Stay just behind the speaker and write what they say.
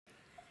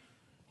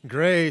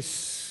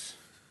Grace,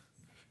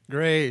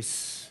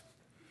 grace,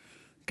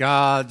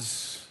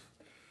 God's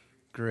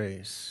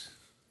grace.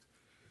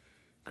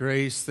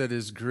 Grace that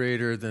is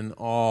greater than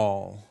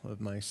all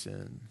of my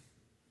sin.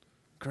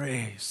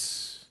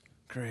 Grace,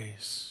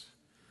 grace,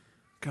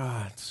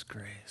 God's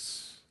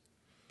grace.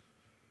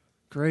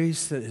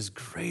 Grace that is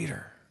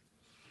greater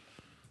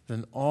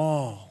than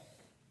all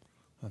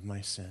of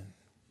my sin.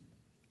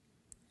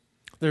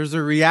 There's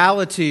a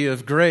reality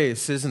of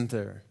grace, isn't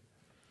there?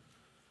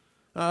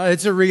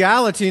 It's a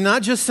reality,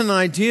 not just an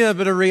idea,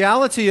 but a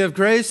reality of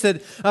grace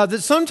that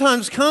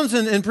sometimes comes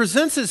and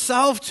presents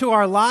itself to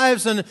our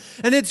lives. And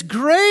it's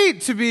great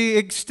to be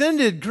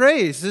extended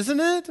grace, isn't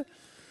it?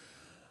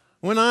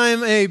 When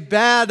I'm a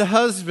bad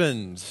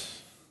husband,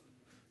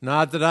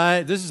 not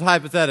that this is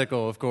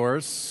hypothetical, of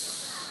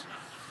course.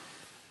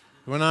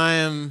 When I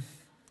am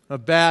a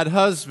bad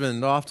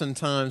husband,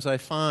 oftentimes I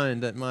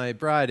find that my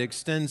bride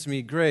extends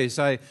me grace.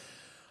 I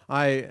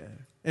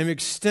am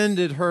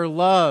extended her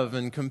love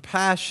and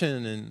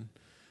compassion, and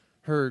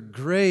her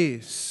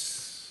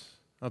grace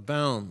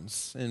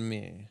abounds in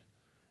me.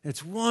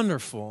 It's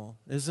wonderful,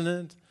 isn't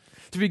it?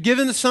 To be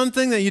given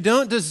something that you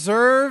don't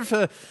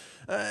deserve.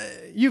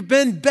 You've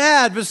been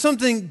bad, but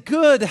something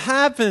good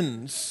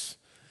happens.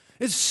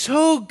 It's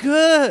so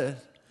good.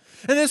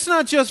 And it's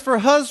not just for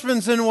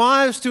husbands and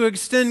wives to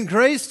extend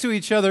grace to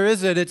each other,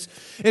 is it?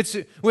 It's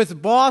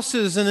with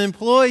bosses and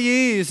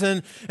employees,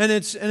 and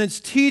it's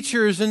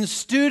teachers and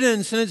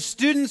students, and it's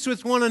students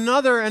with one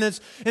another, and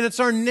it's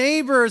our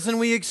neighbors, and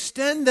we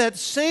extend that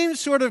same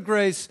sort of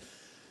grace.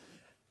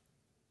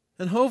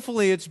 And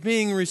hopefully it's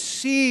being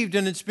received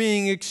and it's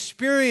being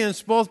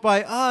experienced both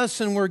by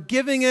us, and we're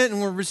giving it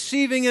and we're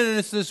receiving it, and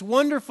it's this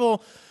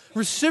wonderful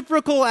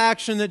reciprocal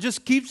action that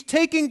just keeps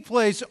taking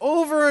place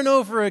over and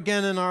over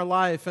again in our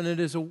life. And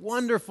it is a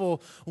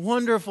wonderful,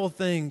 wonderful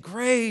thing.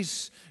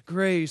 Grace,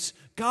 grace,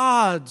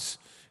 God's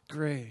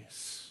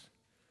grace.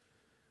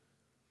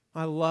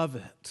 I love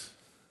it.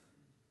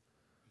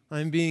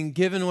 I'm being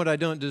given what I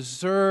don't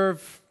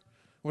deserve,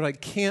 what I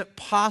can't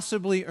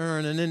possibly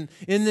earn. And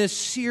in this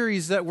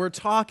series that we're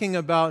talking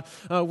about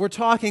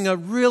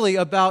really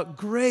about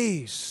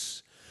grace.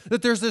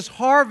 That there's this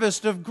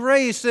harvest of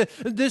grace.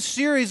 This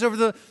series over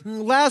the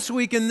last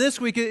week and this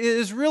week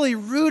is really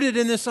rooted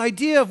in this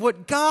idea of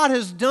what God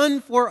has done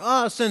for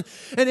us. And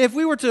if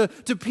we were to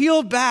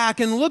peel back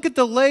and look at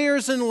the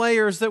layers and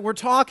layers that we're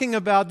talking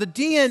about, the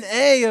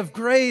DNA of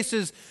grace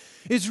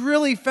is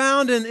really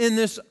found in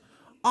this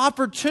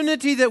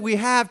opportunity that we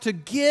have to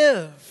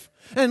give.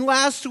 And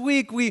last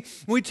week we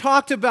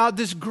talked about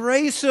this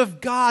grace of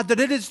God,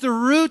 that it is the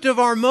root of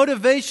our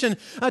motivation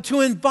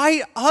to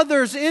invite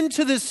others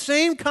into this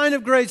same kind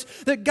of grace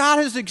that God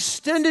has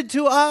extended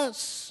to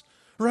us,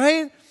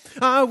 right?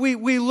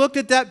 We looked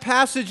at that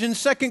passage in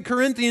 2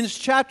 Corinthians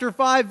chapter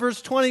 5,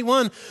 verse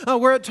 21,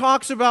 where it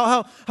talks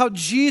about how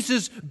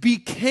Jesus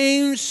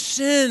became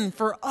sin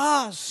for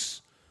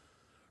us,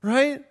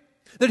 right?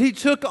 That He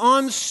took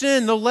on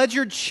sin. The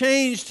ledger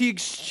changed. He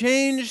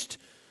exchanged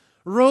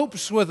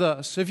ropes with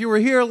us. If you were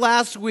here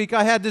last week,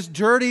 I had this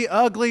dirty,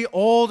 ugly,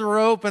 old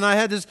rope, and I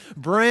had this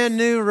brand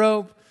new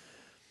rope.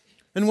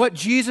 And what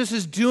Jesus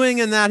is doing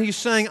in that, He's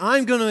saying,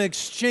 I'm going to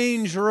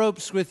exchange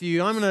ropes with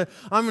you. I'm going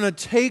to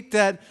take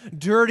that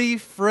dirty,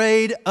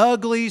 frayed,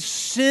 ugly,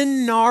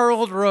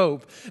 sin-gnarled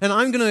rope, and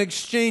I'm going to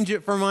exchange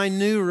it for my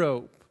new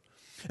rope.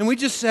 And we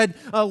just said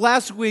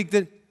last week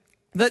that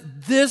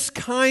this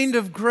kind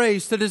of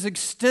grace that is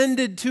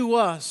extended to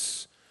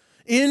us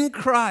in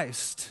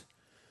Christ,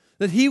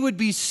 that He would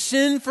be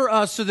sin for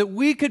us so that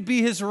we could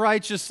be His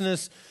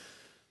righteousness,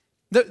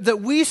 that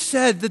we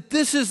said that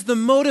this is the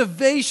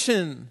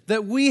motivation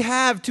that we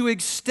have to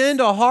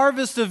extend a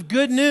harvest of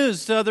good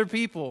news to other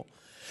people.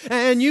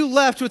 And you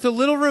left with a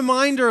little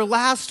reminder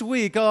last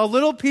week, a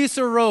little piece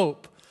of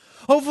rope,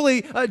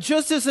 hopefully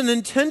just as an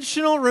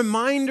intentional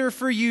reminder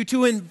for you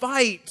to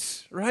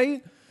invite,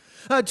 right?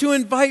 To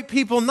invite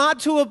people,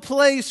 not to a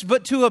place,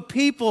 but to a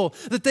people,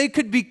 that they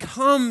could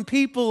become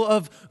people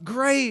of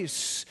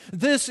grace.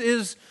 This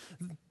is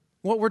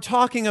what we're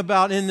talking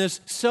about in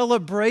this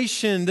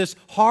celebration, this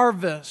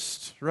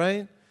harvest,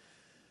 right?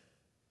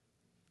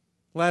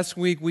 Last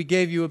week we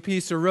gave you a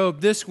piece of rope.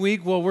 This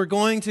week, well, we're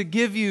going to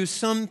give you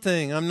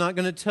something. I'm not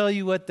going to tell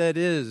you what that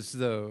is,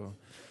 though.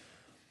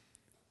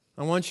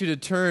 I want you to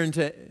turn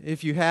to,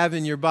 if you have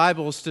in your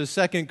Bibles, to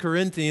 2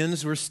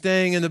 Corinthians. We're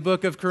staying in the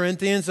book of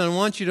Corinthians, and I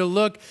want you to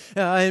look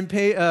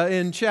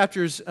in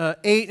chapters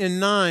 8 and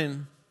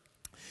 9.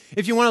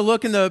 If you want to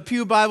look in the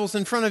pew Bibles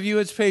in front of you,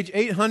 it's page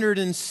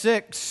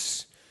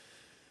 806.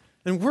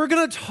 And we're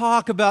going to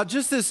talk about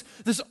just this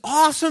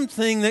awesome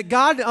thing that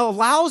God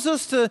allows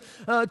us to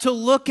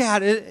look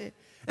at.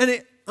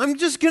 I'm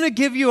just going to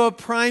give you a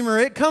primer.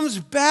 It comes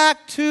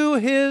back to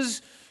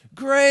His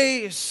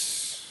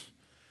grace.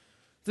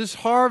 This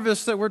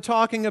harvest that we're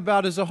talking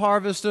about is a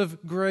harvest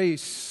of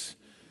grace.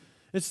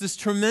 It's this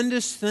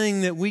tremendous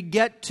thing that we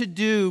get to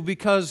do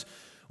because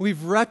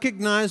we've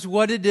recognized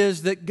what it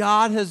is that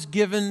God has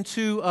given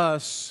to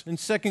us. In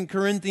 2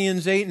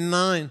 Corinthians 8 and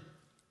 9,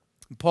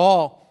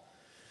 Paul,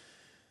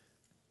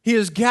 He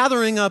is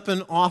gathering up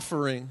an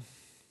offering.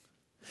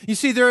 You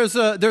see, there's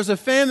a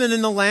famine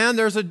in the land.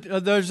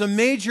 There's a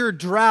major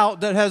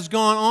drought that has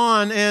gone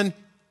on,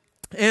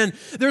 and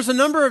there's a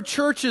number of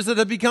churches that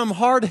have become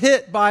hard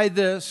hit by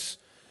this.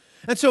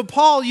 And so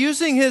Paul,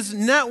 using his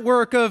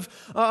network of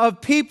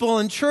people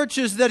and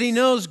churches that he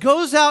knows,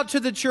 goes out to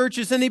the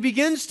churches and he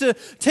begins to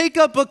take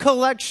up a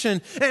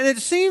collection. And it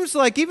seems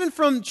like, even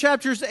from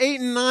chapters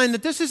 8 and 9,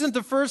 that this isn't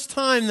the first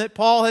time that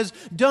Paul has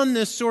done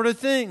this sort of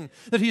thing,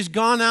 that he's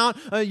gone out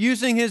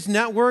using his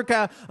network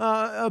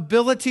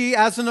ability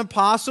as an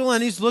apostle,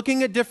 and he's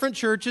looking at different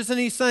churches and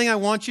he's saying, I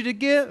want you to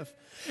give.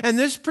 And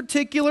this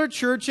particular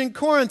church in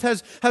Corinth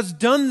has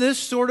done this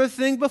sort of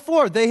thing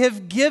before. They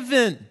have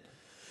given.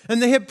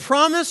 And they have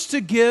promised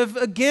to give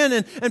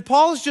again. And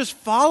Paul is just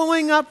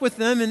following up with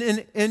them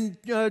in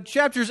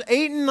chapters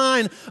 8 and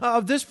 9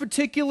 of this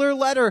particular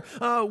letter.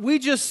 We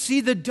just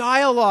see the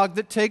dialogue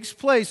that takes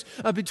place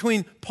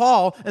between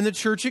Paul and the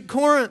church at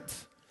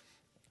Corinth.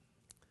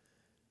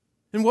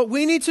 And what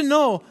we need to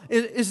know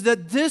is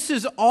that this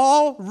is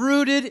all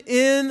rooted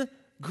in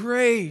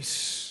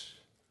grace.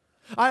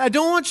 I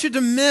don't want you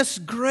to miss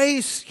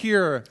grace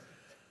here.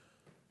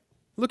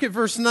 Look at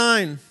verse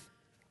 9.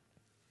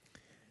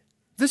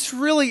 This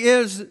really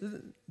is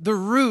the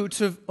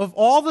root of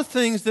all the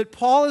things that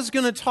Paul is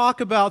going to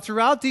talk about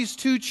throughout these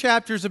 2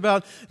 chapters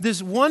about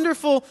this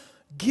wonderful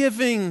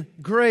giving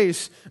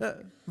grace.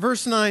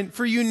 Verse 9,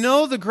 for you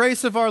know the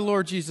grace of our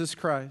Lord Jesus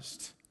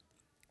Christ,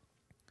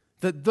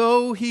 that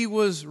though he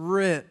was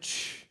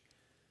rich,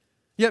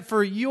 yet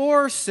for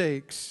your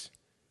sakes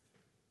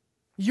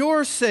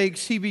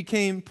he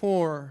became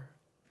poor,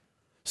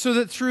 so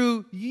that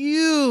through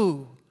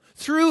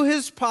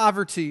his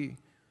poverty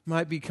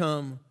might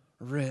become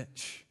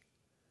rich.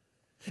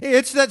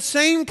 It's that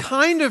same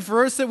kind of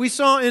verse that we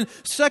saw in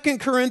 2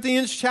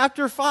 Corinthians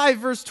chapter 5,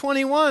 verse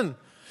 21.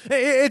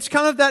 It's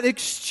kind of that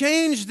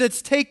exchange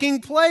that's taking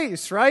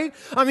place, right?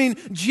 I mean,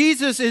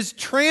 Jesus is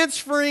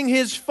transferring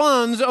his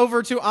funds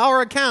over to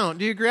our account.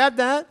 Do you grab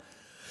that?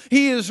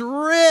 He is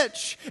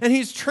rich, and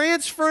he's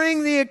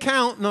transferring the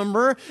account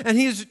number, and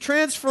he's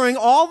transferring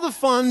all the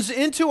funds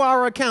into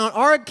our account.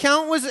 Our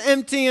account was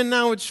empty, and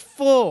now it's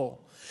full.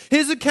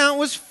 His account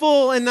was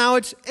full, and now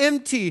it's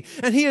empty.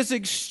 And he has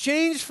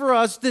exchanged for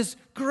us this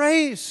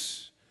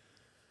grace.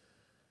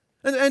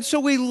 And so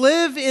we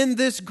live in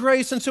this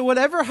grace. And so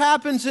whatever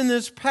happens in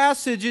this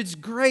passage, it's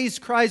grace.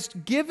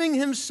 Christ giving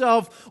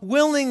himself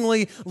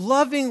willingly,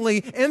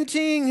 lovingly,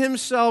 emptying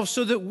himself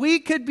so that we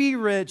could be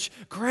rich.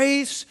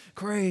 Grace,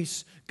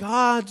 grace,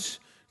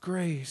 God's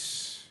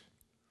grace.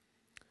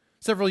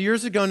 Several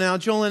years ago now,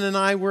 Jolyn and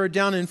I were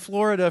down in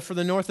Florida for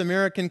the North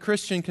American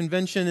Christian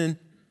Convention,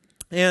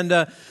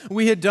 and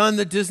we had done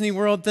the Disney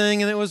World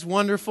thing, and it was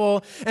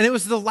wonderful. And it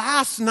was the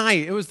last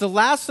night. It was the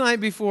last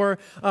night before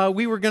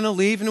we were going to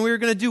leave, and we were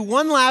going to do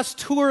one last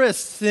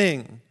tourist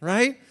thing,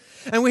 right?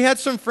 And we had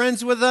some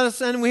friends with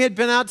us, and we had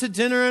been out to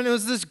dinner, and it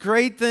was this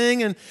great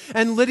thing.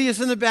 And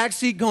Lydia's in the back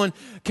seat going,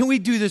 can we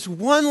do this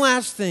one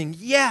last thing?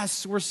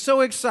 Yes, we're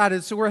so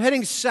excited. So we're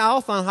heading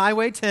south on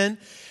Highway 10,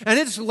 and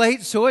it's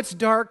late, so it's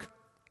dark.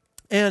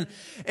 And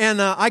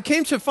I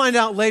came to find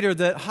out later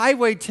that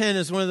Highway 10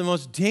 is one of the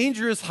most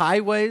dangerous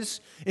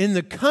highways in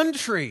the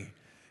country.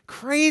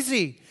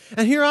 Crazy.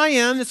 And here I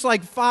am. It's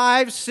like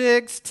 5,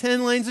 6,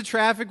 10 lanes of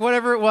traffic,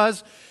 whatever it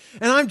was.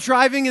 And I'm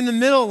driving in the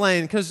middle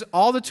lane because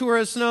all the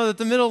tourists know that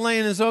the middle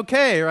lane is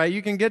okay, right?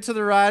 You can get to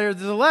the right or to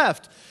the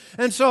left.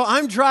 And so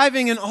I'm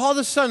driving, and all of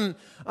a sudden,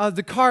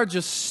 the car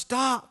just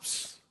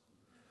stops.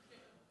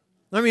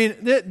 I mean,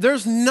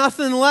 there's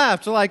nothing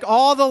left. Like,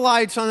 all the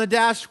lights on the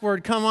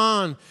dashboard come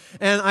on,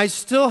 and I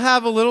still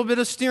have a little bit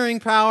of steering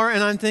power,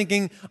 and I'm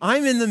thinking,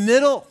 I'm in the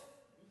middle.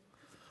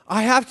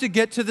 I have to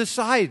get to the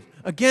side.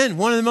 Again,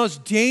 one of the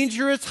most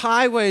dangerous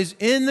highways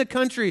in the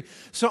country.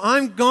 So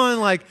I'm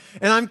going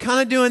and I'm kind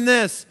of doing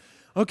this.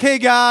 Okay,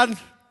 God.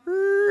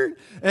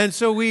 And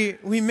so we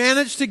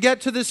managed to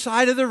get to the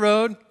side of the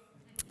road.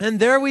 And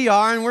there we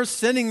are, and we're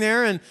sitting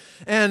there, and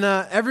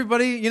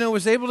everybody,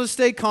 was able to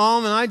stay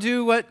calm, and I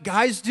do what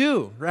guys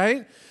do,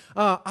 right?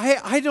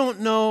 I don't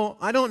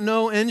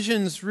know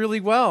engines really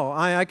well.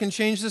 I can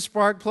change the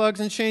spark plugs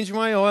and change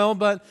my oil,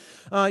 but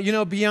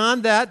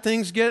beyond that,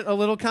 things get a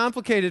little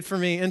complicated for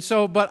me. And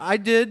so, but I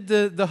did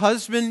the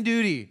husband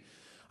duty.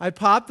 I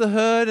popped the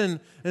hood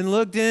and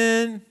looked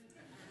in.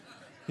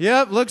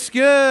 Yep, looks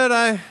good.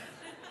 I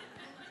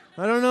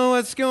don't know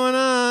what's going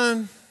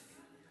on.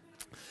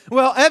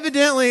 Well,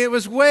 evidently, it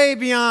was way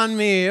beyond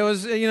me. It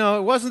was, it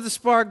wasn't the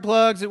spark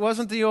plugs, it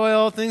wasn't the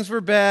oil. Things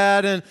were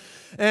bad,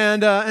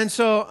 and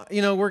so,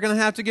 we're going to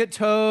have to get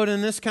towed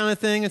and this kind of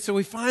thing. And so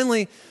we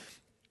finally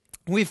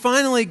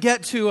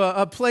get to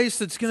a place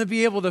that's going to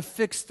be able to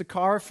fix the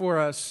car for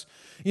us.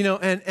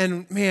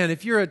 And man,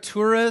 if you're a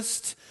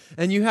tourist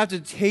and you have to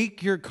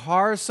take your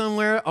car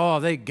somewhere, oh,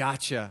 they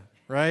gotcha,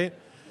 right?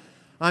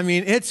 I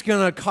mean, it's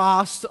going to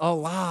cost a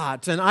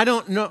lot. And I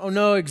don't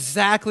know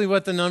exactly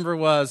what the number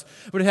was,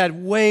 but it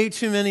had way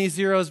too many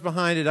zeros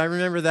behind it. I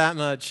remember that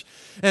much.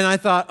 And I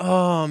thought,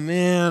 oh,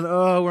 man,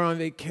 we're on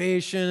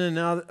vacation, and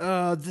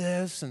now,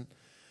 this. And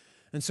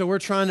so we're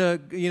trying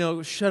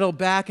to, shuttle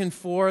back and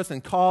forth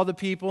and call the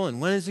people,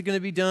 and when is it going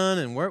to be done,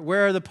 and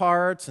where are the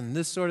parts, and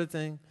this sort of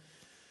thing.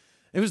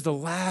 It was the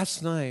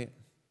last night.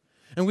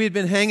 And we had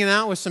been hanging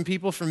out with some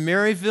people from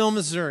Maryville,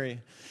 Missouri.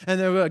 And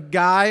there was a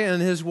guy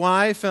and his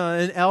wife,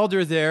 an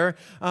elder there,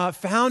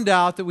 found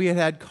out that we had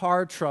had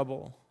car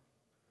trouble.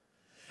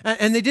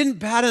 And they didn't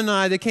bat an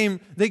eye.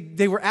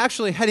 They were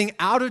actually heading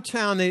out of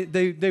town.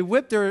 They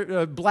whipped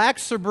their black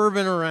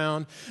Suburban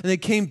around, and they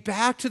came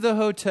back to the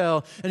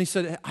hotel. And he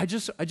said, I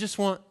just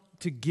want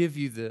to give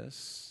you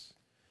this.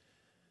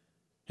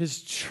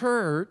 His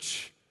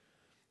church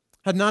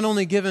had not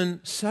only given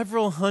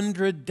several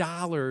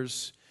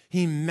 $100s,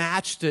 he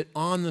matched it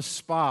on the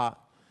spot.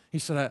 He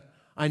said,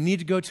 I need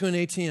to go to an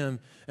ATM,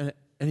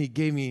 and he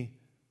gave me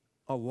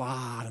a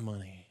lot of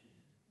money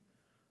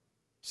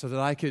so that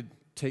I could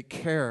take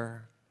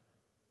care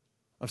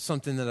of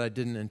something that I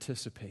didn't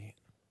anticipate.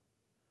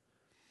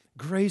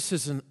 Grace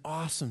is an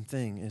awesome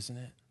thing, isn't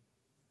it?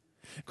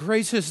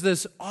 Grace is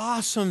this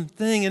awesome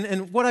thing,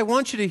 and what I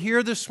want you to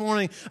hear this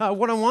morning,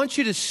 what I want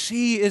you to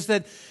see is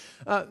that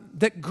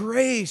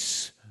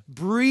grace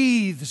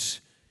breathes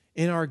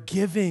in our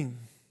giving.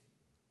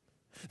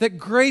 That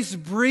grace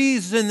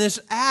breathes in this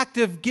act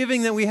of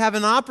giving that we have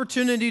an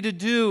opportunity to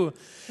do.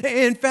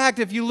 In fact,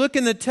 if you look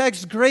in the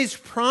text, grace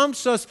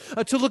prompts us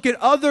to look at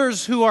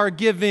others who are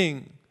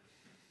giving.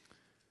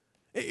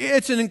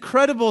 It's an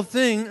incredible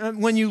thing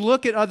when you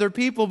look at other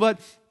people, but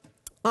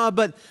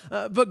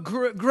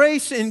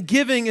grace in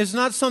giving is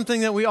not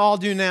something that we all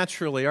do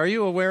naturally. Are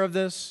you aware of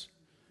this?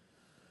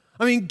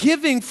 I mean,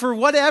 giving for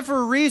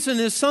whatever reason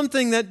is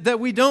something that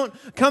we don't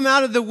come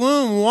out of the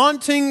womb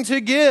wanting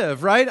to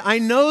give, right? I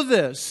know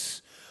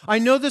this. I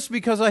know this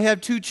because I have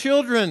 2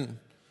 children.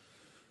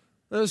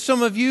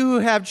 Some of you who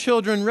have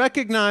children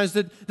recognize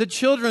that the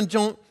children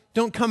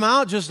don't come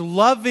out just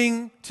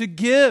loving to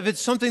give.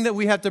 It's something that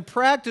we have to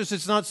practice.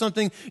 It's not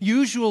something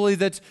usually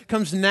that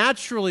comes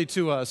naturally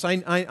to us.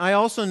 I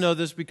also know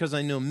this because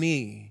I know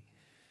me.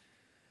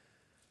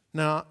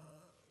 Now,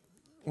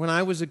 when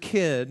I was a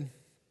kid,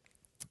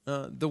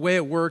 the way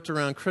it worked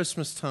around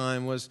Christmas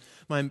time was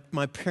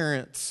my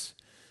parents,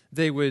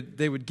 they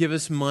would give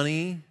us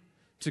money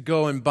to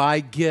go and buy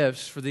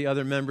gifts for the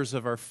other members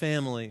of our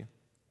family.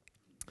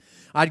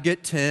 I'd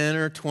get $10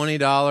 or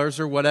 $20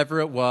 or whatever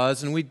it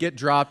was, and we'd get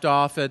dropped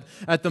off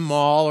at the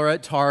mall or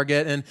at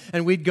Target,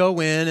 and we'd go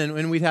in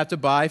and we'd have to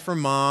buy for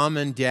mom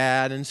and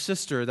dad and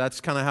sister.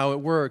 That's kind of how it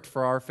worked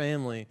for our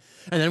family.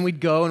 And then we'd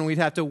go and we'd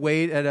have to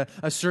wait at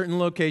a certain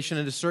location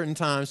at a certain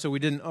time so we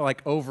didn't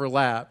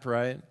overlap,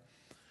 right?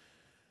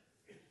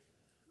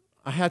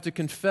 I have to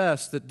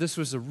confess that this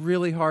was a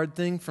really hard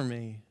thing for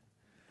me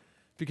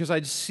because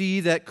I'd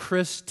see that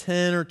crisp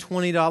 $10 or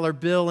 $20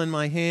 bill in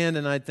my hand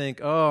and I'd think,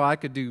 oh, I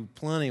could do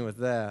plenty with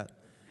that.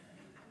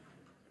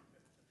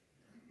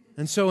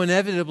 And so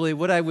inevitably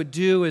what I would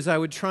do is I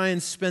would try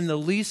and spend the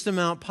least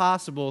amount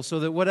possible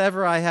so that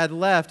whatever I had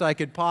left I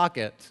could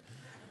pocket.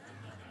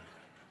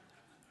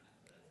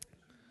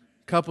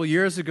 A couple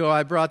years ago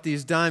I brought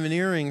these diamond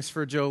earrings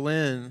for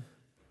Jolynn.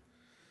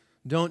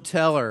 Don't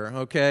tell her,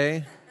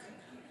 okay?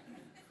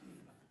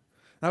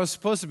 That was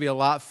supposed to be a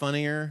lot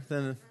funnier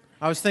than,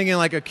 I was thinking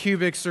like a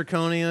cubic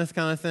zirconia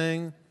kind of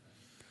thing.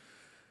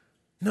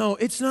 No,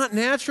 it's not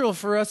natural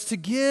for us to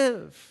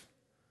give.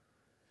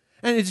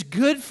 And it's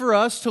good for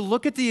us to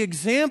look at the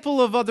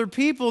example of other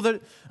people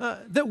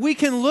that we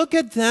can look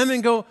at them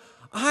and go,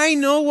 I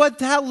know what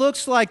that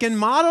looks like, and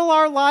model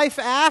our life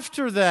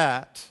after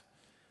that.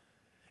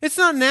 It's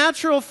not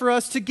natural for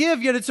us to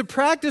give, yet it's a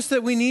practice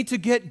that we need to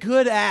get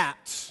good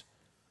at.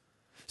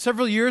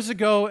 Several years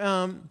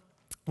ago,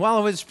 while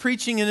I was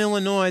preaching in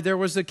Illinois, there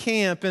was a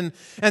camp, and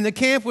the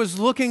camp was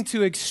looking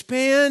to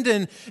expand,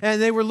 and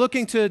they were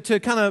looking to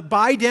kind of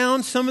buy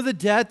down some of the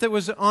debt that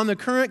was on the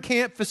current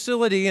camp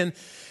facility, and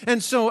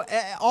so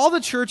all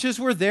the churches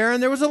were there,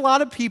 and there was a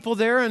lot of people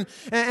there,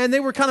 and they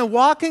were kind of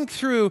walking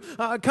through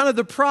kind of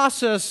the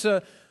process,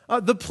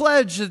 the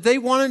pledge that they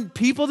wanted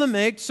people to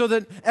make so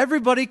that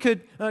everybody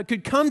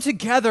could come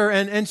together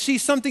and see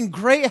something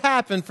great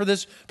happen for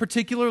this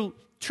particular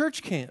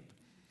church camp.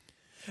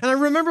 And I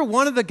remember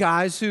one of the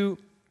guys who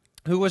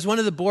was one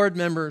of the board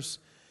members,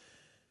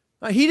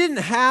 he didn't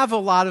have a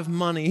lot of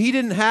money. He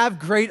didn't have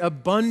great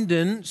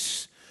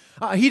abundance.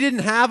 He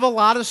didn't have a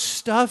lot of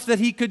stuff that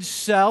he could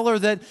sell or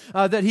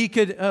that he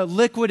could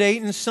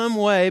liquidate in some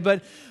way.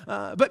 But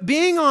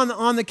being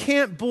on the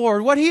camp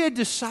board, what he had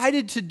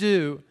decided to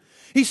do,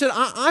 he said,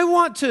 I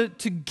want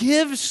to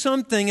give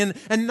something,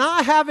 and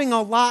not having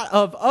a lot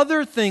of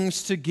other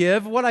things to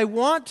give, what I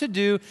want to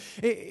do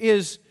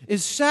is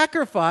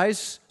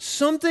sacrifice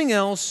something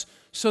else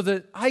so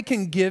that I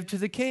can give to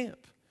the camp.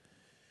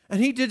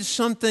 And he did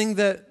something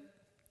that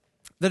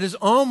is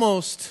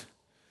almost,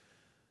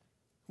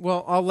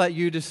 well, I'll let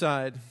you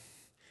decide.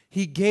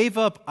 He gave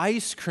up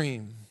ice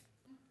cream.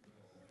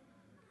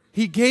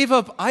 He gave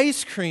up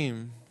ice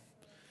cream.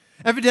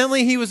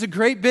 Evidently, he was a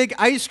great big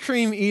ice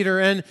cream eater,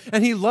 and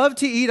he loved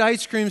to eat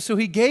ice cream, so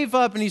he gave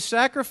up and he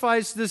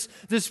sacrificed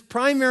this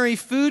primary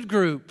food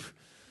group.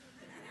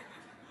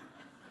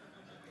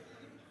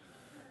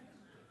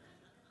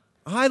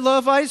 I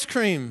love ice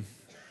cream.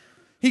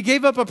 He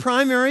gave up a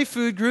primary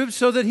food group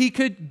so that he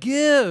could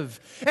give.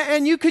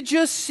 And you could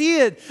just see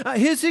it.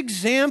 His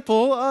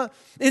example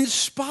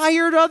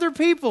inspired other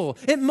people.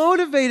 It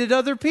motivated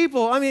other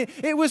people. I mean,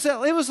 it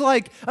was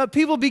like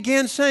people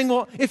began saying,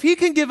 well, if he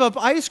can give up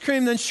ice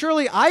cream, then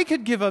surely I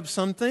could give up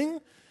something.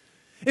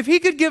 If he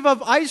could give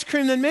up ice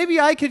cream, then maybe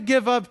I could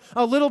give up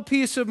a little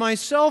piece of my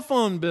cell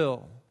phone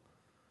bill.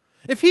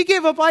 If he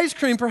gave up ice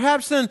cream,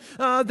 perhaps then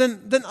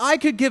I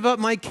could give up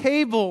my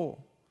cable.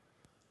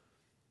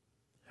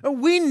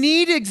 We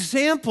need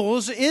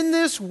examples in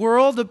this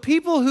world of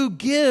people who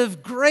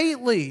give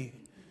greatly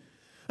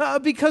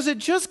because it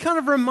just kind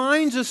of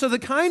reminds us of the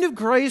kind of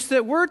grace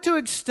that we're to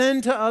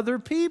extend to other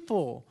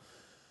people.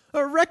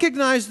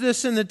 Recognize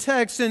this in the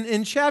text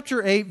in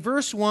chapter 8,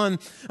 verse 1.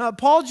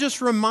 Paul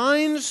just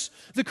reminds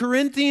the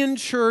Corinthian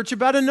church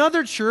about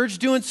another church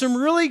doing some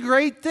really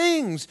great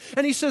things.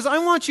 And he says, I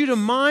want you to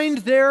mind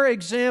their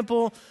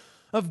example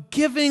of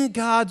giving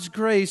God's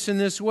grace in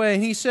this way.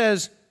 And he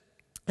says,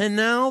 and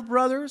now,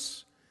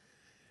 brothers,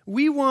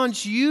 we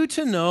want you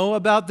to know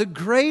about the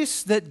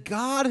grace that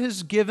God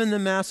has given the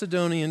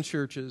Macedonian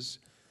churches.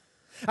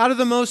 Out of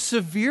the most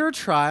severe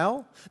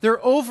trial, their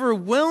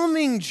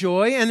overwhelming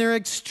joy and their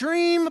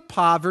extreme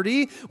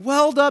poverty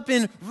welled up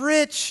in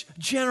rich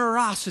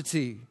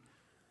generosity.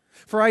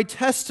 For I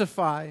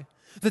testify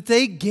that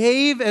they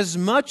gave as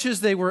much as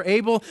they were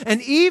able,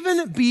 and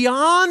even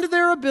beyond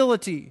their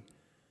ability,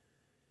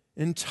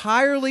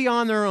 entirely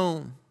on their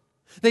own.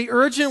 They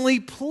urgently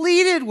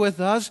pleaded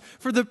with us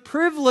for the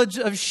privilege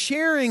of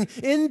sharing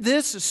in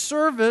this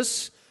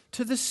service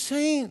to the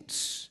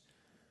saints.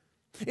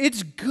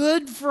 It's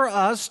good for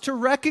us to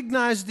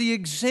recognize the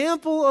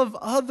example of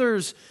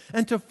others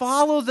and to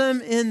follow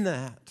them in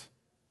that.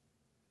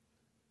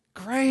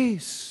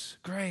 Grace,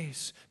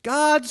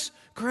 God's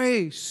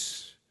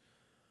grace.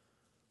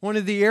 One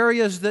of the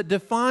areas that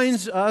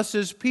defines us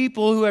as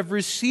people who have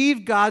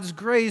received God's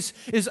grace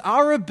is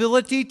our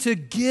ability to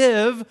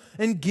give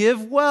and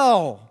give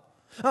well.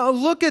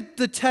 Look at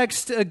the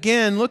text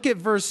again. Look at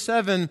verse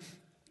 7.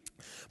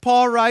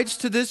 Paul writes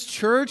to this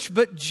church,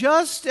 but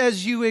just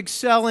as you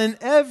excel in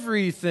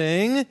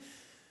everything,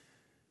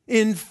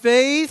 in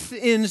faith,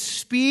 in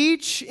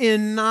speech,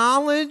 in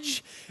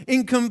knowledge,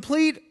 in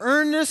complete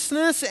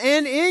earnestness,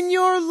 and in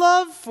your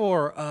love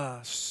for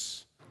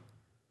us,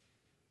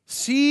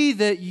 see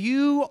that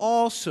you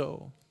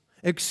also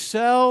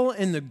excel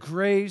in the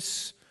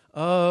grace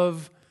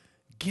of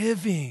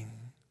giving.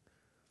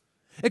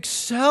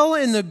 Excel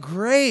in the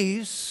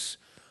grace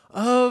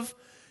of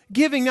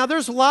giving. Now,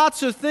 there's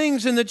lots of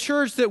things in the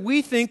church that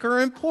we think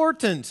are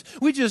important.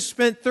 We just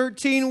spent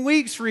 13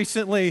 weeks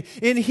recently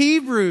in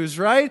Hebrews,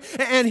 right?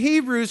 And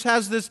Hebrews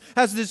has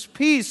this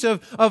piece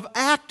of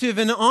active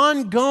and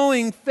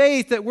ongoing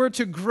faith that we're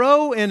to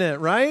grow in it,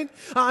 right?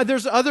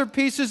 There's other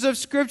pieces of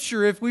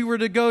Scripture. If we were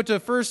to go to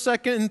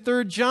 1st, 2nd, and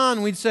 3rd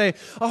John, we'd say,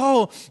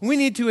 oh, we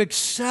need to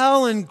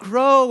excel and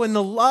grow in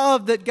the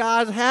love that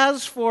God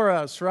has for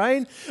us,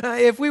 right?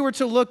 If we were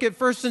to look at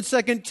 1st and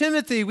 2nd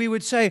Timothy, we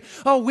would say,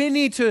 oh, we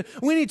need to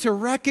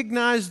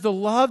recognize the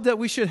love that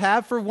we should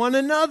have for one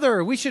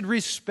another. We should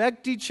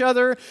respect each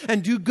other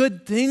and do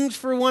good things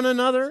for one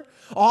another.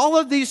 All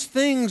of these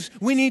things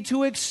we need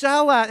to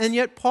excel at. And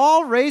yet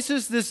Paul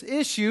raises this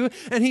issue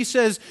and he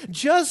says,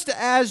 just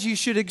as you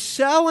should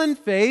excel in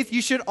faith,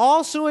 you should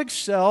also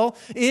excel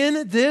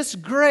in this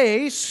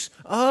grace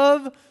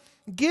of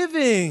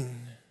giving.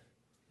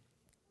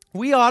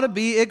 We ought to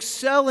be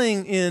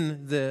excelling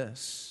in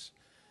this.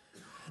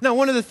 Now,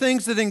 one of the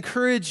things that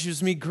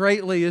encourages me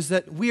greatly is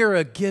that we are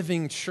a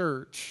giving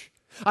church.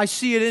 I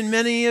see it in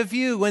many of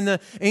you. When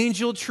the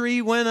angel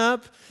tree went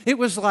up, it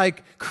was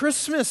like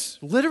Christmas,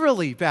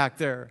 literally, back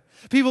there.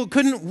 People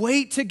couldn't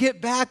wait to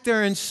get back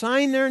there and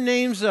sign their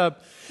names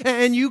up.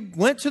 And you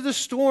went to the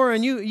store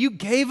and you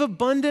gave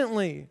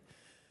abundantly.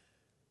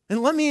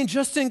 And let me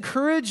just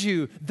encourage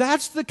you,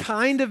 that's the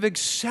kind of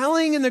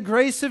excelling in the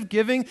grace of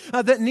giving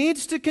that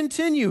needs to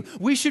continue.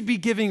 We should be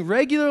giving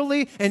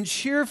regularly and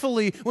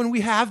cheerfully when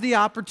we have the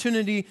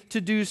opportunity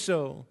to do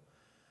so.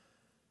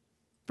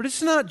 But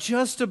it's not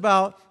just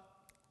about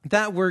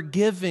that we're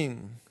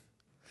giving,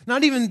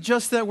 not even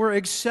just that we're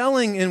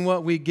excelling in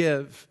what we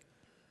give.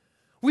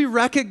 We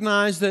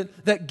recognize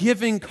that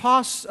giving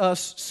costs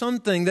us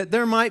something, that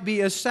there might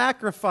be a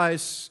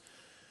sacrifice.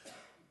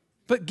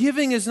 But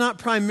giving is not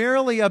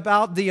primarily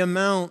about the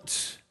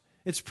amount.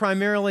 It's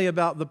primarily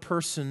about the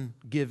person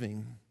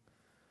giving.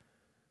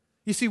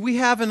 You see, we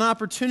have an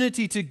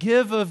opportunity to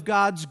give of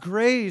God's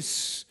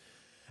grace,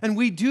 and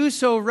we do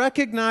so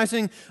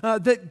recognizing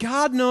that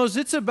God knows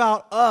it's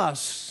about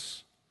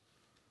us.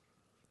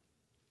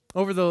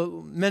 Over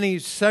the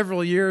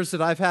several years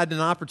that I've had an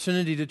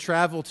opportunity to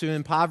travel to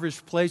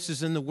impoverished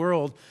places in the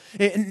world,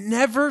 it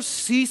never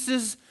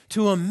ceases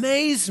to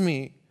amaze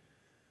me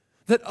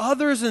that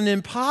others in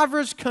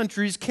impoverished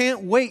countries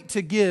can't wait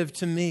to give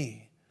to me.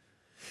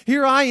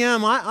 Here I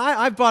am.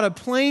 I've bought a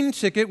plane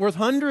ticket worth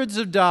hundreds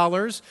of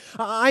dollars.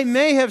 I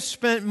may have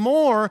spent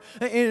more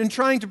in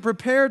trying to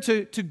prepare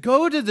to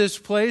go to this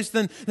place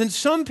than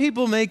some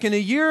people make in a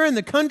year in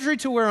the country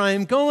to where I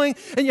am going.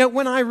 And yet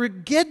when I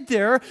get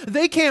there,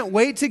 they can't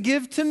wait to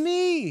give to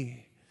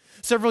me.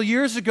 Several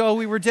years ago,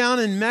 we were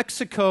down in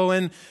Mexico,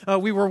 and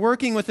we were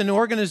working with an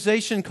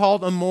organization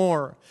called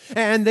Amor.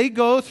 And they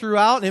go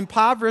throughout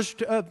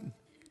impoverished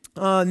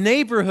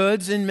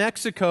neighborhoods in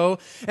Mexico,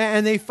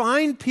 and they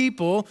find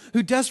people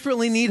who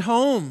desperately need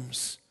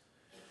homes.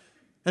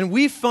 And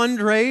we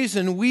fundraise,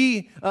 and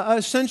we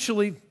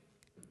essentially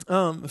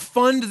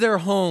fund their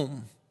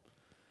home.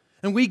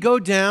 And we go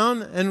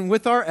down, and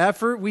with our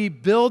effort, we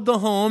build the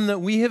home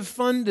that we have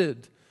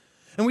funded.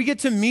 And we get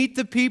to meet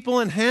the people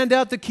and hand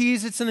out the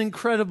keys. It's an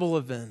incredible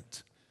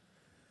event.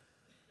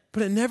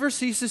 But it never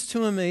ceases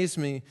to amaze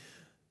me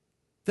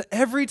that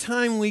every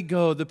time we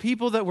go, the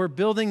people that we're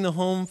building the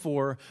home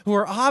for, who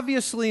are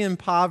obviously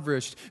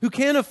impoverished, who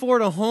can't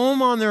afford a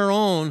home on their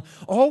own,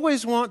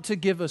 always want to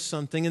give us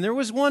something. And there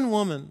was one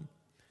woman.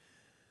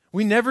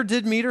 We never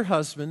did meet her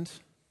husband.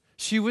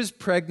 She was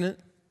pregnant.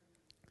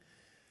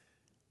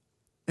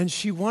 And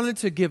she wanted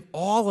to give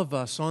all of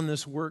us on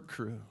this work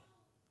crew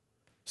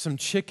some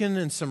chicken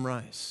and some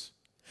rice.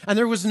 And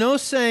there was no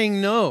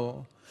saying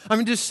no. I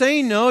mean, to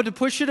say no, to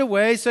push it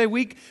away, say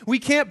we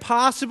can't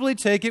possibly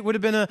take it would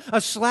have been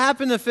a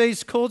slap in the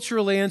face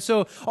culturally. And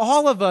so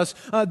all of us,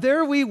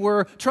 there we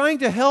were trying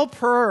to help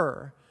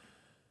her.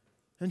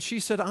 And she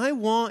said, I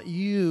want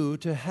you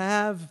to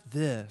have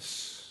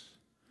this.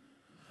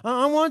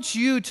 I want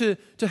you to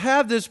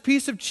have this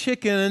piece of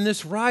chicken and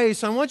this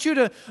rice. I want you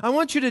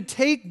to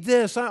take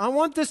this. I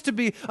want this to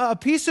be a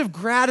piece of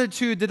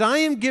gratitude that I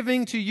am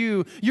giving to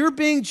you. You're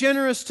being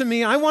generous to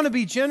me. I want to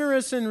be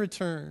generous in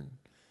return.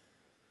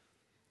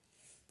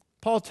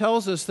 Paul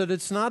tells us that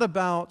it's not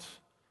about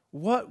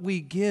what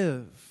we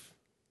give,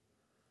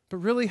 but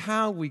really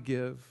how we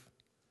give.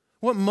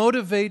 What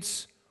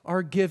motivates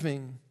our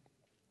giving.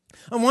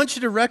 I want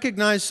you to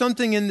recognize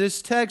something in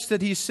this text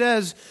that he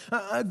says.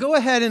 Go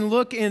ahead and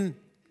look in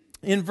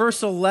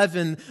verse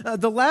 11.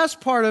 The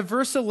last part of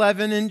verse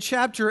 11 in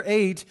chapter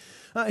 8,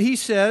 he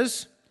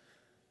says,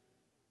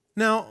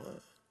 now,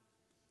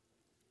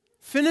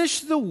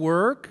 finish the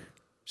work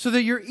so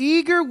that your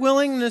eager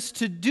willingness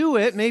to do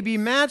it may be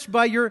matched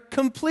by your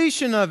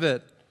completion of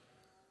it.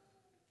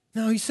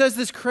 Now, he says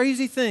this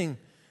crazy thing.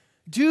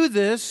 Do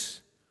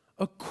this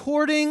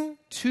according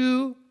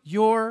to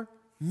your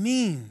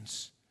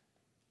means.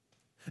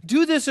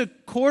 Do this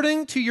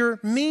according to your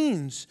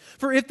means.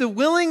 For if the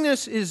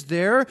willingness is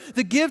there,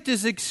 the gift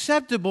is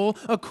acceptable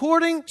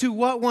according to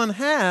what one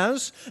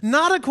has,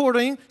 not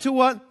according to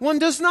what one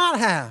does not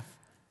have.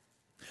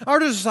 Our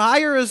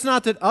desire is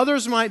not that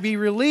others might be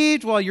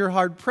relieved while you're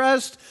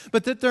hard-pressed,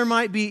 but that there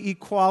might be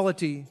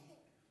equality.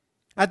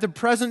 At the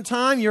present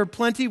time, your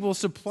plenty will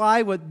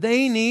supply what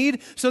they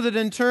need, so that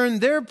in turn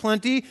their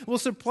plenty will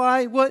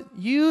supply what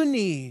you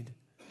need.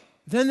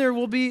 Then there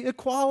will be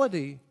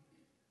equality.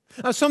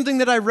 Something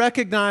that I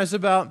recognize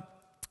about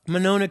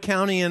Monona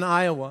County in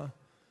Iowa.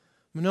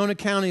 Monona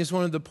County is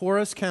one of the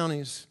poorest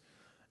counties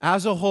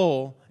as a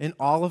whole in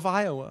all of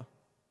Iowa.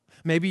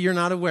 Maybe you're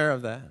not aware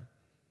of that.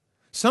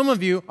 Some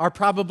of you are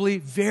probably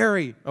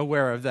very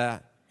aware of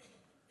that.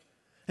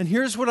 And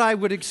here's what I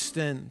would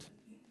extend.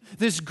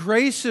 This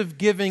grace of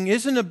giving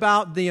isn't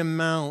about the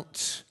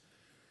amount.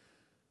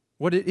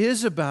 What it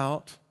is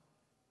about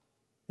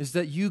is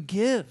that you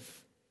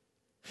give.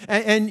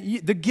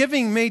 And the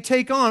giving may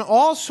take on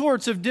all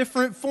sorts of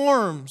different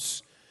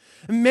forms.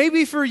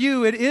 Maybe for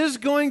you, it is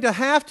going to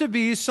have to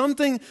be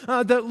something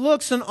that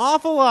looks an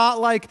awful lot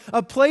like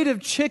a plate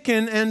of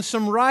chicken and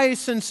some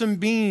rice and some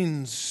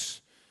beans.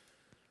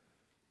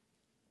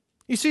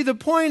 You see, the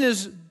point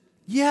is,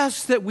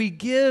 yes, that we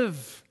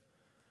give.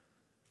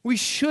 We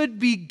should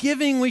be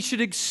giving. We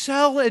should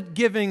excel at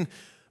giving.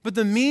 But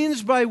the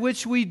means by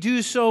which we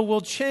do so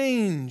will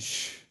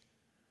change.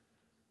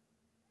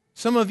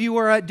 Some of you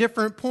are at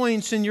different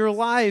points in your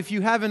life.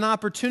 You have an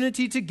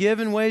opportunity to give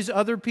in ways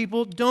other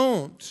people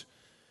don't.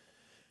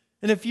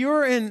 And if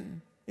you're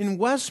in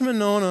West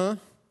Monona,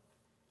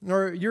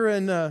 or you're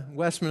in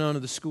West Monona,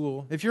 the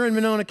school, if you're in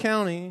Monona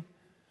County,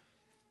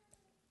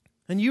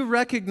 and you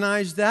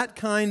recognize that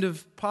kind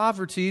of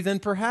poverty, then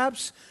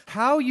perhaps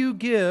how you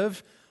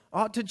give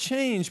ought to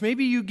change.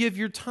 Maybe you give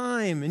your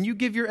time and you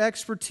give your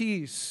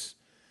expertise.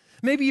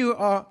 Maybe you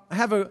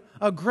have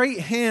a great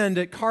hand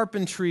at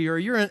carpentry, or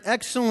you're an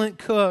excellent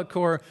cook,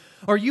 or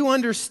you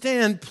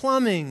understand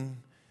plumbing.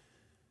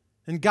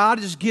 And God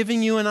is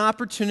giving you an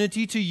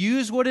opportunity to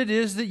use what it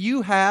is that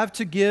you have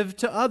to give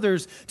to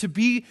others, to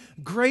be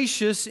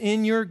gracious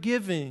in your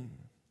giving.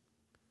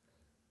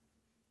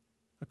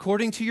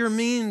 According to your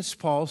means,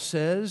 Paul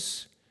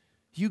says,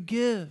 you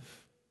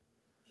give.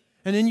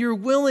 and in your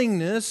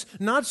willingness,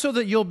 not so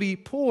that you'll be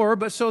poor,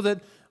 but so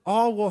that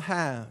all will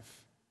have.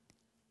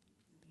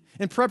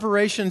 In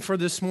preparation for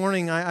this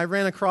morning, I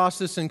ran across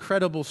this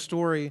incredible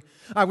story.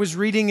 I was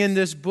reading in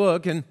this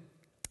book, and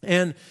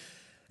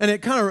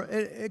it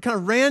kind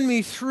of ran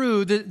me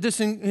through this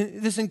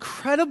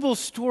incredible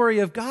story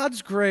of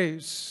God's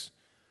grace.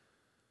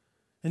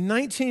 In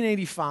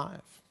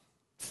 1985,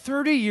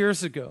 30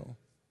 years ago,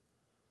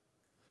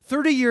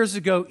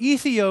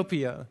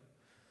 Ethiopia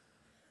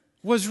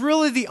was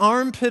really the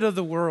armpit of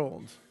the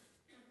world.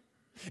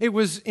 It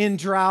was in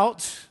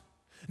drought.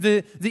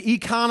 The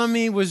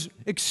economy was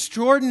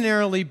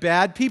extraordinarily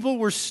bad. People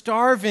were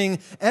starving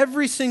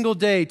every single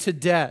day to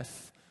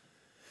death.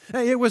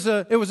 It was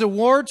a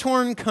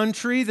war-torn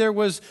country. There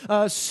was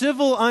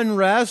civil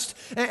unrest.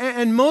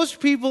 And most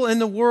people in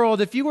the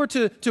world, if you were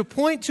to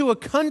point to a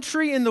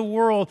country in the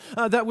world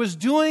that was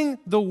doing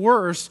the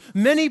worst,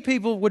 many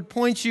people would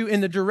point you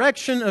in the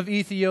direction of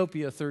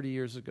Ethiopia 30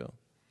 years ago.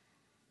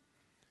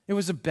 It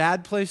was a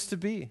bad place to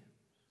be.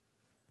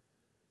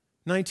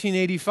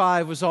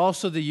 1985 was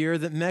also the year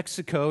that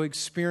Mexico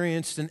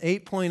experienced an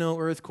 8.0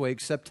 earthquake,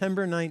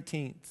 September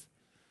 19th.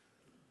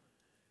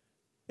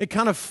 It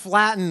kind of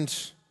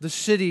flattened the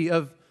city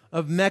of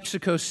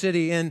Mexico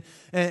City, and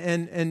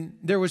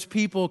there was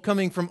people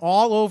coming from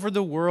all over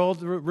the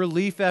world,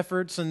 relief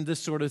efforts and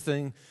this sort of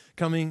thing,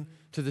 coming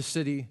to the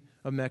city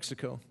of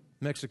Mexico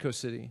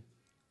City.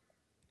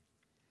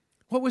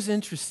 What was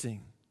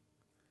interesting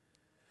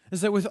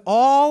is that with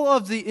all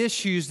of the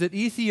issues that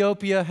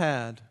Ethiopia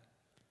had,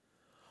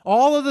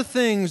 all of the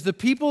things, the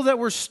people that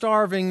were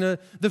starving, the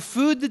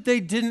food that they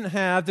didn't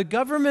have, the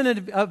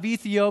government of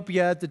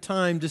Ethiopia at the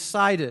time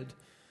decided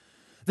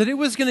that it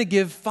was going to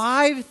give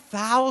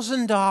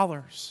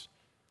 $5,000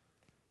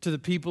 to the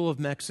people of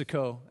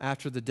Mexico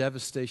after the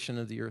devastation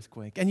of the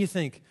earthquake. And you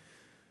think,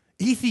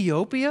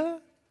 Ethiopia?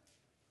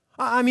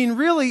 I mean,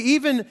 really,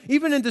 even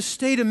in the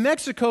state of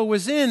Mexico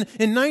was in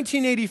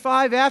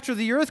 1985 after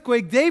the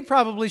earthquake, they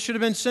probably should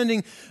have been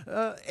sending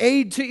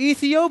aid to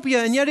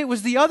Ethiopia, and yet it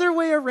was the other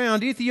way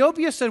around.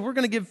 Ethiopia said, we're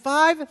going to give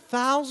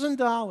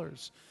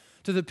 $5,000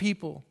 to the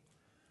people.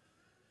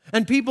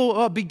 And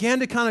people began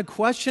to kind of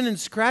question and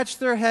scratch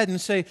their head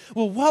and say,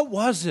 well, what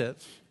was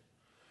it?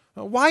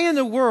 Why in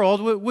the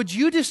world would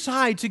you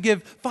decide to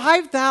give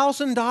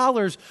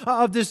 $5,000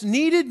 of this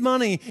needed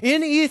money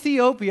in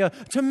Ethiopia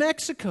to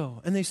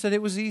Mexico? And they said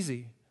it was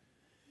easy.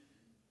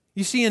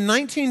 You see, in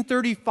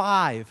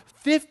 1935,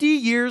 50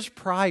 years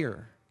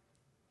prior,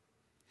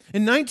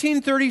 in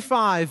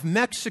 1935,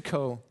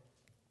 Mexico,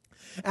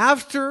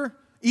 after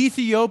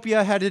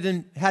Ethiopia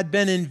had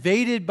been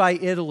invaded by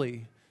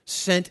Italy,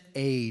 sent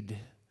aid.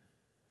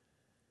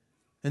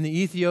 And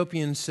the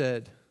Ethiopians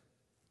said,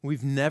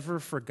 we've never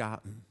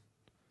forgotten.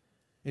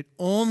 It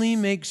only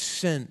makes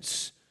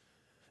sense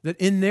that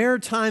in their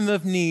time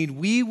of need,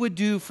 we would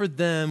do for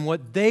them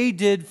what they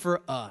did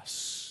for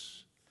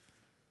us.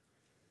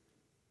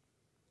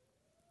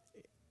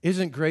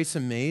 Isn't grace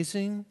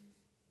amazing?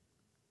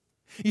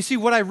 You see,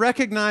 what I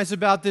recognize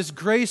about this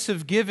grace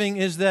of giving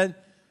is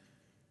that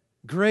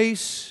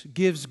grace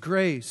gives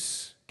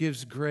grace,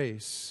 gives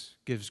grace,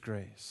 gives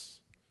grace.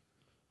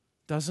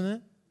 Doesn't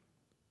it?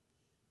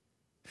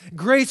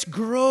 Grace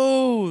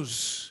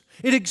grows.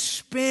 It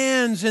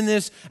expands in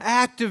this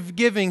act of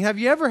giving. Have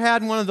you ever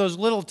had one of those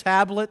little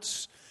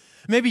tablets?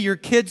 Maybe your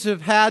kids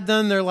have had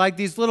them. They're like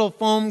these little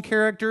foam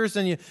characters,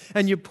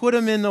 and you put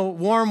them in the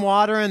warm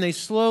water and they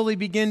slowly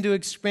begin to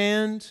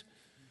expand.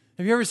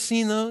 Have you ever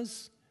seen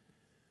those?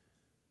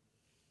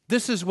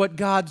 This is what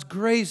God's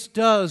grace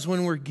does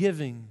when we're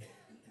giving.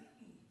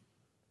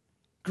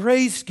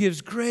 Grace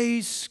gives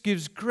grace,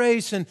 gives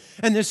grace, and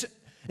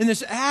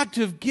this act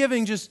of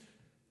giving just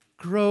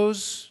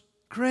grows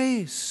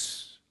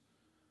grace.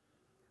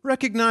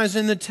 Recognize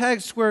in the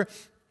text where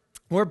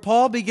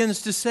Paul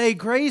begins to say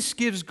grace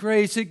gives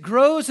grace, it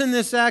grows in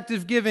this act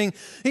of giving.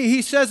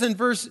 He says in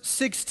verse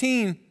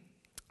 16,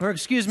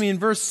 in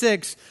verse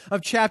 6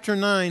 of chapter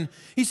 9,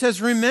 he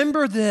says,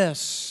 remember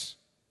this,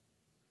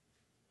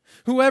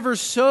 whoever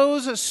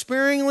sows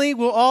sparingly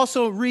will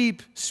also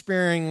reap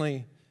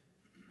sparingly.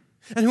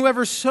 And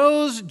whoever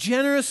sows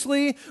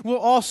generously will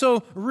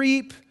also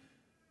reap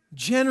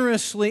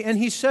generously. And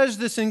he says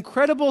this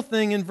incredible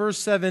thing in verse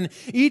 7,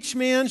 each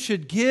man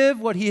should give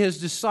what he has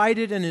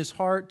decided in his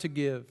heart to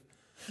give,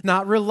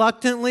 not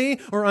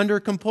reluctantly or under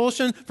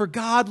compulsion, for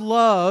God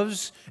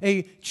loves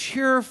a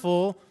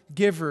cheerful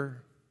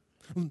giver.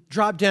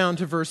 Drop down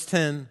to verse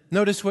 10.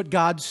 Notice what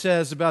God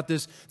says about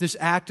this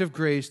act of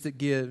grace that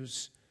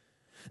gives.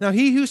 Now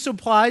he who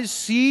supplies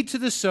seed to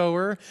the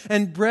sower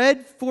and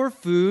bread for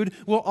food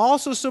will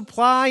also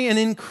supply and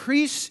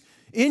increase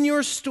in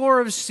your store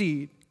of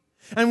seed,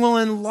 and will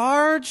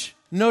enlarge,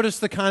 notice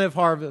the kind of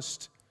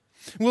harvest,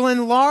 will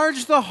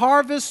enlarge the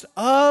harvest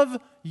of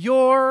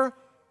your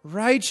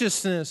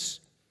righteousness.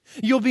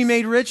 You'll be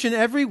made rich in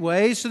every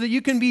way so that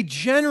you can be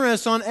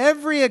generous on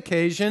every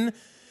occasion,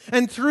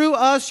 and through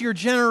us your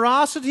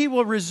generosity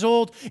will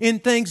result in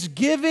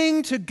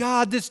thanksgiving to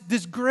God.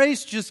 This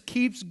grace just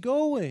keeps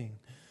going.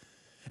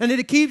 And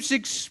it keeps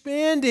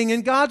expanding.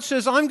 And God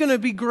says, I'm going to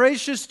be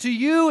gracious to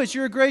you as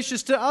you're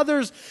gracious to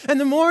others. And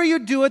the more you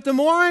do it, the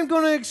more I'm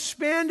going to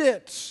expand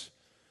it.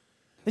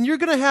 And you're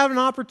going to have an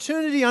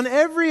opportunity on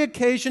every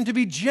occasion to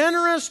be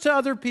generous to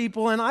other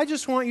people. And I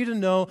just want you to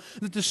know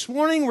that this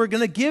morning we're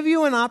going to give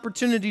you an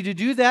opportunity to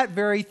do that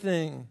very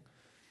thing.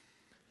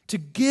 To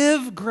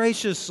give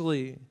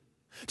graciously.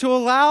 To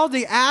allow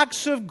the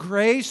acts of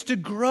grace to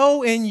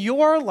grow in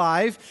your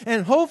life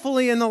and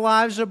hopefully in the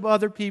lives of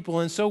other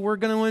people. And so we're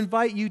going to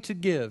invite you to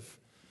give.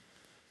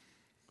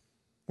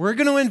 We're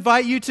going to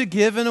invite you to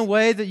give in a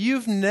way that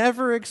you've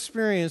never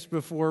experienced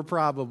before,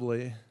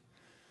 probably.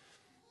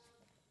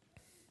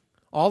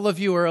 All of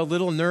you are a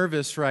little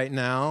nervous right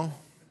now,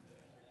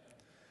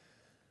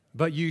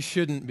 but you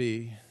shouldn't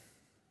be.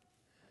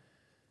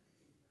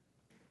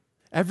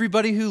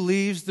 Everybody who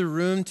leaves the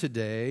room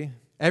today,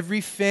 every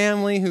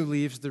family who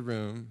leaves the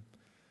room,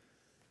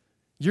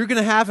 you're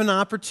going to have an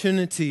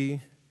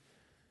opportunity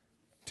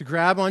to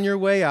grab on your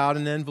way out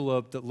an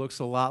envelope that looks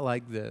a lot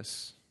like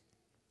this.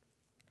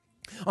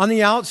 On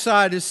the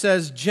outside, it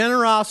says,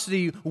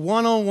 Generosity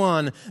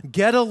 101,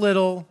 get a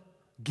little,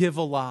 give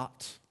a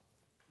lot.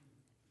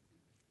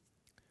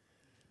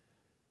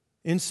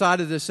 Inside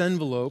of this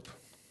envelope,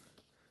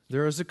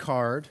 there is a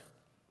card.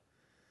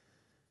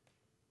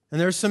 And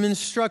there's some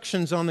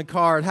instructions on the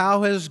card.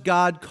 How has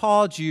God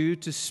called you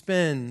to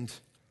spend?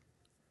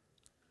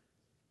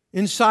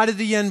 Inside of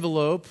the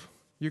envelope,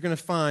 you're going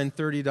to find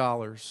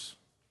 $30.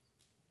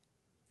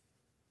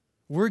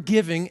 We're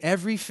giving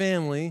every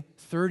family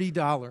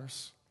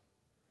 $30.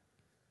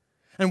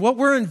 And what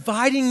we're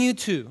inviting you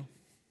to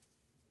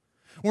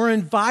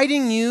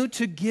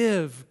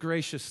give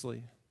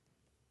graciously.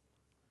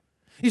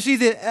 You see,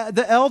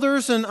 the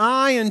elders and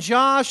I and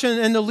Josh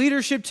and the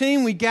leadership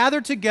team, we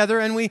gathered together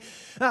and we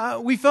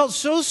felt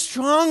so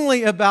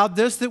strongly about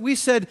this that we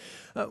said,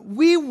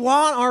 we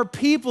want our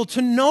people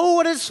to know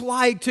what it's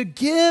like to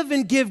give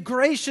and give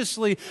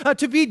graciously,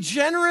 to be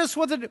generous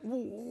with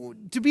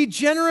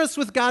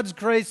God's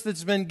grace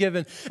that's been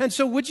given. And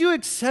so would you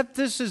accept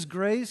this as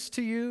grace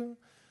to you?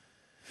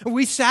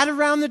 We sat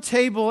around the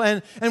table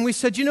and we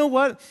said, you know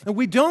what?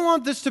 We don't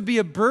want this to be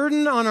a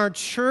burden on our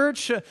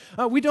church.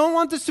 We don't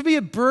want this to be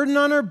a burden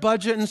on our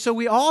budget. And so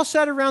we all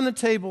sat around the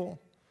table.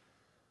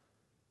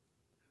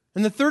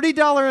 And the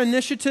 $30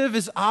 initiative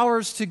is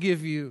ours to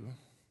give you.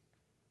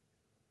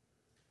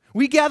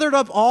 We gathered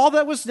up all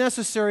that was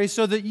necessary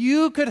so that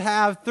you could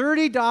have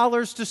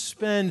 $30 to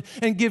spend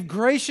and give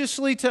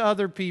graciously to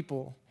other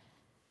people.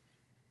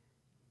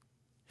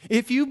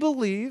 If you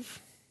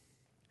believe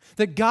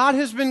that God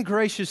has been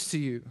gracious to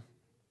you,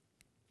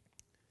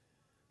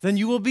 then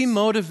you will be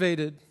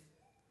motivated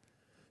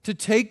to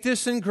take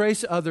this and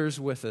grace others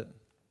with it.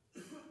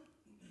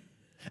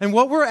 And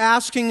what we're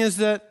asking is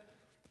that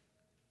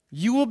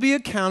you will be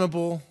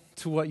accountable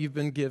to what you've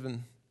been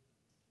given.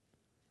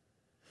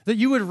 That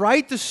you would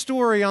write the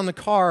story on the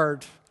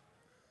card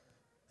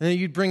and that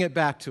you'd bring it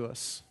back to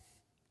us.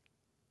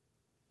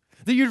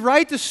 That you'd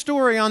write the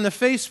story on the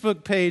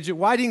Facebook page at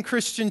Whiting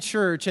Christian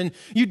Church and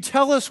you'd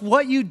tell us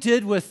what you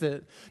did with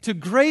it to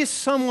grace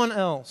someone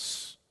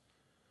else.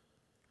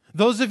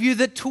 Those of you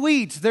that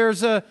tweet,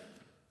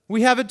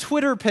 we have a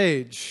Twitter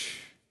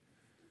page.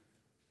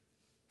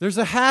 There's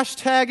a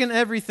hashtag and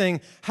everything.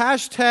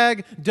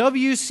 Hashtag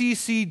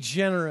WCC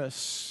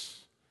Generous.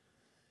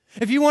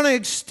 If you want to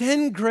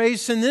extend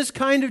grace and this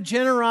kind of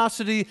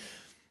generosity,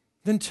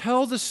 then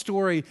tell the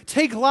story.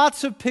 Take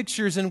lots of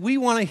pictures and we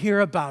want to hear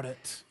about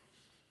it.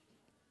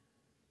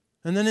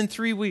 And then in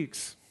 3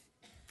 weeks,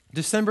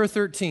 December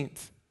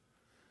 13th,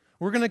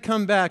 we're going to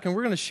come back and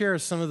we're going to share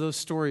some of those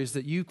stories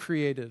that you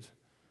created.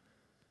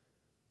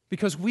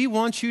 Because we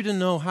want you to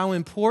know how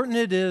important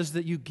it is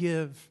that you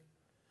give.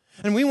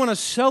 And we want to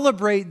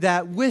celebrate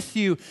that with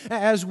you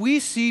as we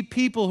see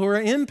people who are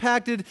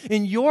impacted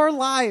in your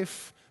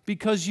life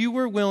because you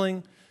were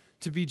willing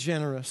to be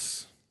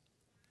generous.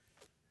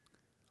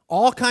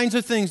 All kinds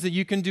of things that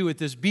you can do with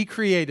this. Be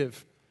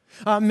creative.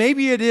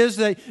 Maybe it is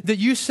that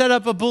you set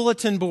up a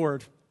bulletin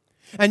board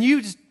and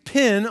you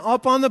pin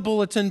up on the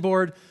bulletin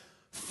board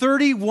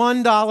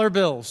 $31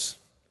 bills.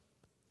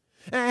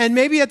 And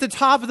maybe at the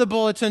top of the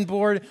bulletin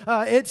board,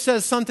 it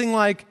says something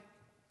like,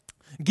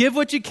 give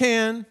what you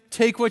can,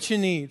 take what you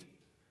need,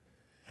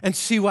 and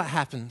see what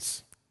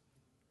happens.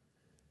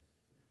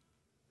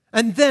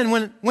 And then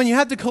when you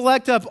have to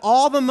collect up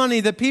all the money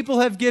that people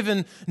have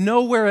given,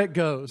 know where it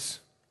goes.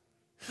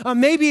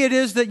 Maybe it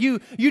is that you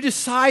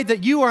decide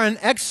that you are an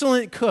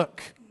excellent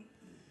cook,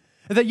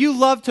 that you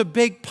love to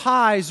bake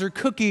pies or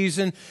cookies,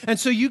 and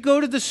so you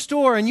go to the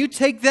store and you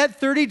take that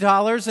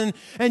 $30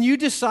 and you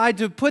decide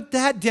to put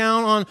that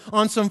down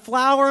on some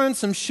flour and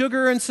some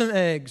sugar and some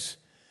eggs.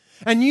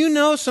 And you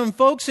know some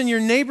folks in your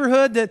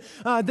neighborhood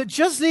that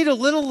just need a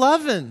little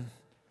loving.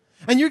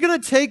 And you're going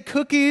to take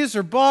cookies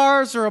or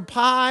bars or a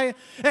pie,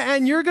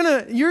 and you're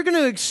going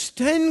to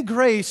extend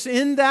grace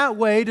in that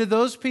way to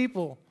those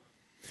people.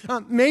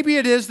 Maybe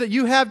it is that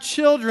you have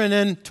children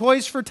and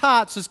Toys for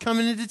Tots is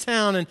coming into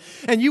town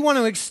and you want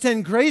to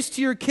extend grace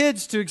to your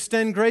kids to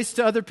extend grace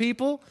to other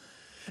people.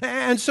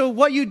 And so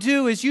what you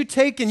do is you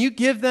take and you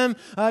give them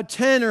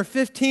 10 or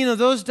 15 of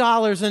those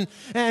dollars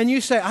and you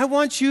say, I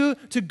want you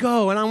to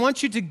go and I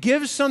want you to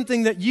give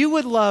something that you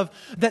would love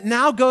that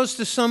now goes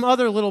to some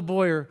other little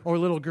boy or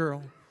little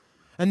girl.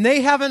 And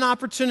they have an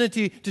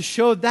opportunity to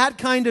show that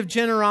kind of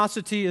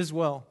generosity as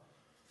well.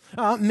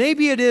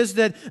 Maybe it is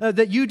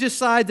that you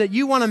decide that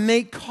you want to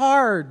make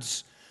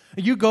cards.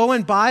 You go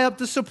and buy up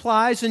the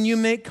supplies and you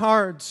make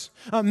cards.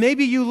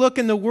 Maybe you look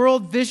in the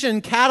World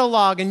Vision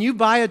catalog and you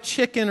buy a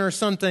chicken or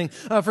something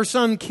for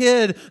some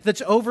kid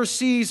that's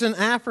overseas in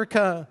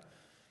Africa.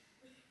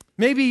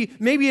 Maybe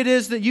it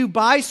is that you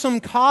buy some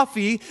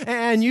coffee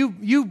and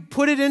you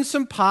put it in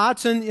some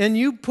pots and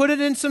you put it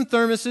in some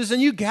thermoses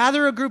and you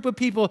gather a group of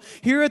people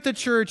here at the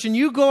church and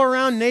you go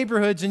around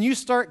neighborhoods and you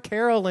start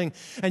caroling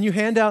and you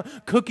hand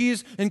out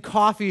cookies and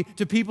coffee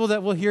to people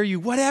that will hear you.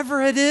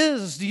 Whatever it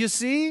is, do you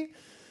see?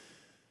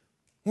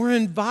 We're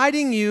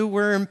inviting you,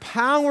 we're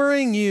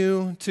empowering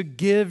you to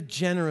give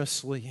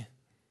generously.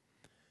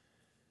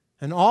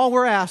 And all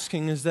we're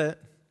asking is that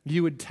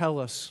you would tell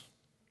us.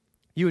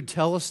 You would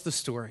tell us the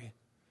story.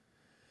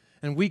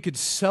 And we could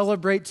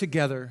celebrate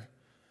together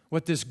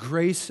what this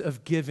grace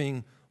of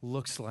giving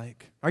looks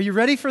like. Are you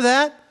ready for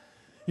that?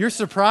 You're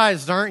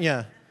surprised, aren't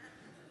you?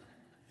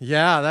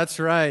 Yeah, that's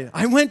right.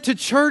 I went to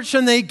church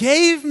and they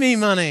gave me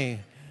money.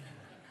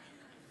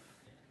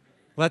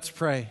 Let's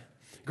pray.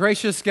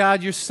 Gracious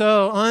God, you're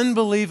so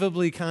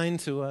unbelievably kind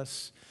to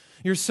us.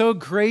 You're so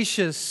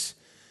gracious.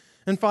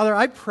 And Father,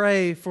 I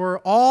pray for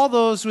all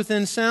those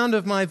within sound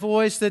of my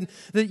voice that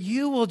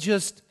you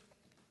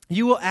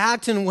will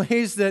act in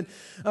ways that,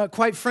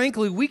 quite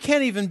frankly, we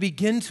can't even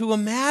begin to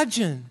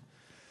imagine.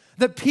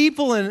 That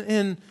people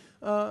in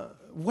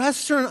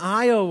western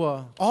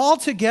Iowa all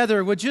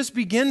together would just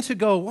begin to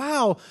go,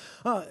 wow,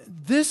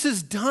 this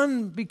is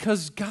done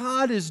because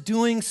God is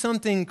doing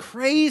something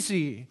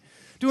crazy,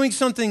 doing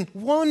something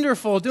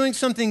wonderful, doing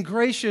something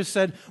gracious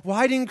at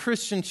Whiting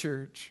Christian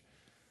Church.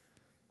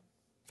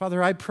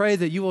 Father, I pray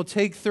that you will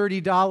take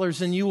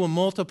 $30 and you will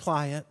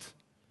multiply it.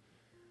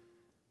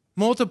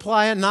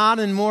 Multiply it not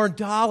in more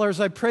dollars.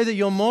 I pray that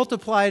you'll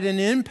multiply it in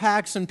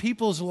impacts in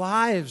people's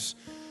lives.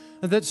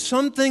 That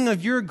something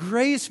of your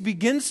grace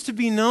begins to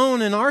be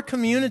known in our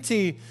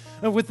community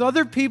with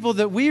other people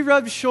that we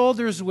rub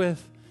shoulders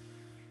with.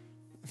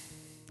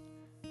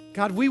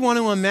 God, we want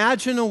to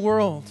imagine a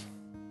world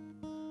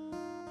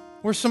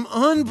where some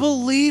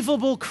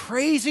unbelievable,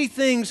 crazy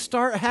things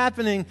start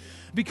happening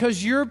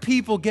because your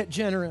people get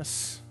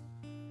generous.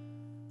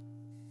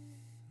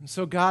 And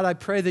so, God, I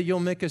pray that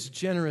you'll make us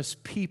generous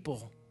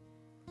people.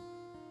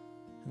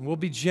 And we'll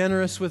be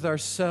generous with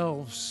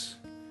ourselves.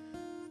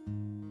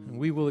 And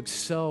we will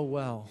excel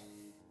well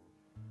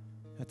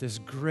at this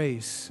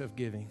grace of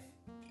giving.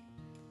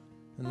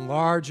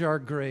 Enlarge our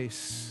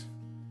grace.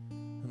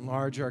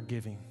 Enlarge our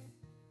giving.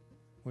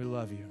 We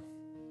love you.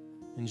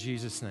 In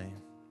Jesus' name.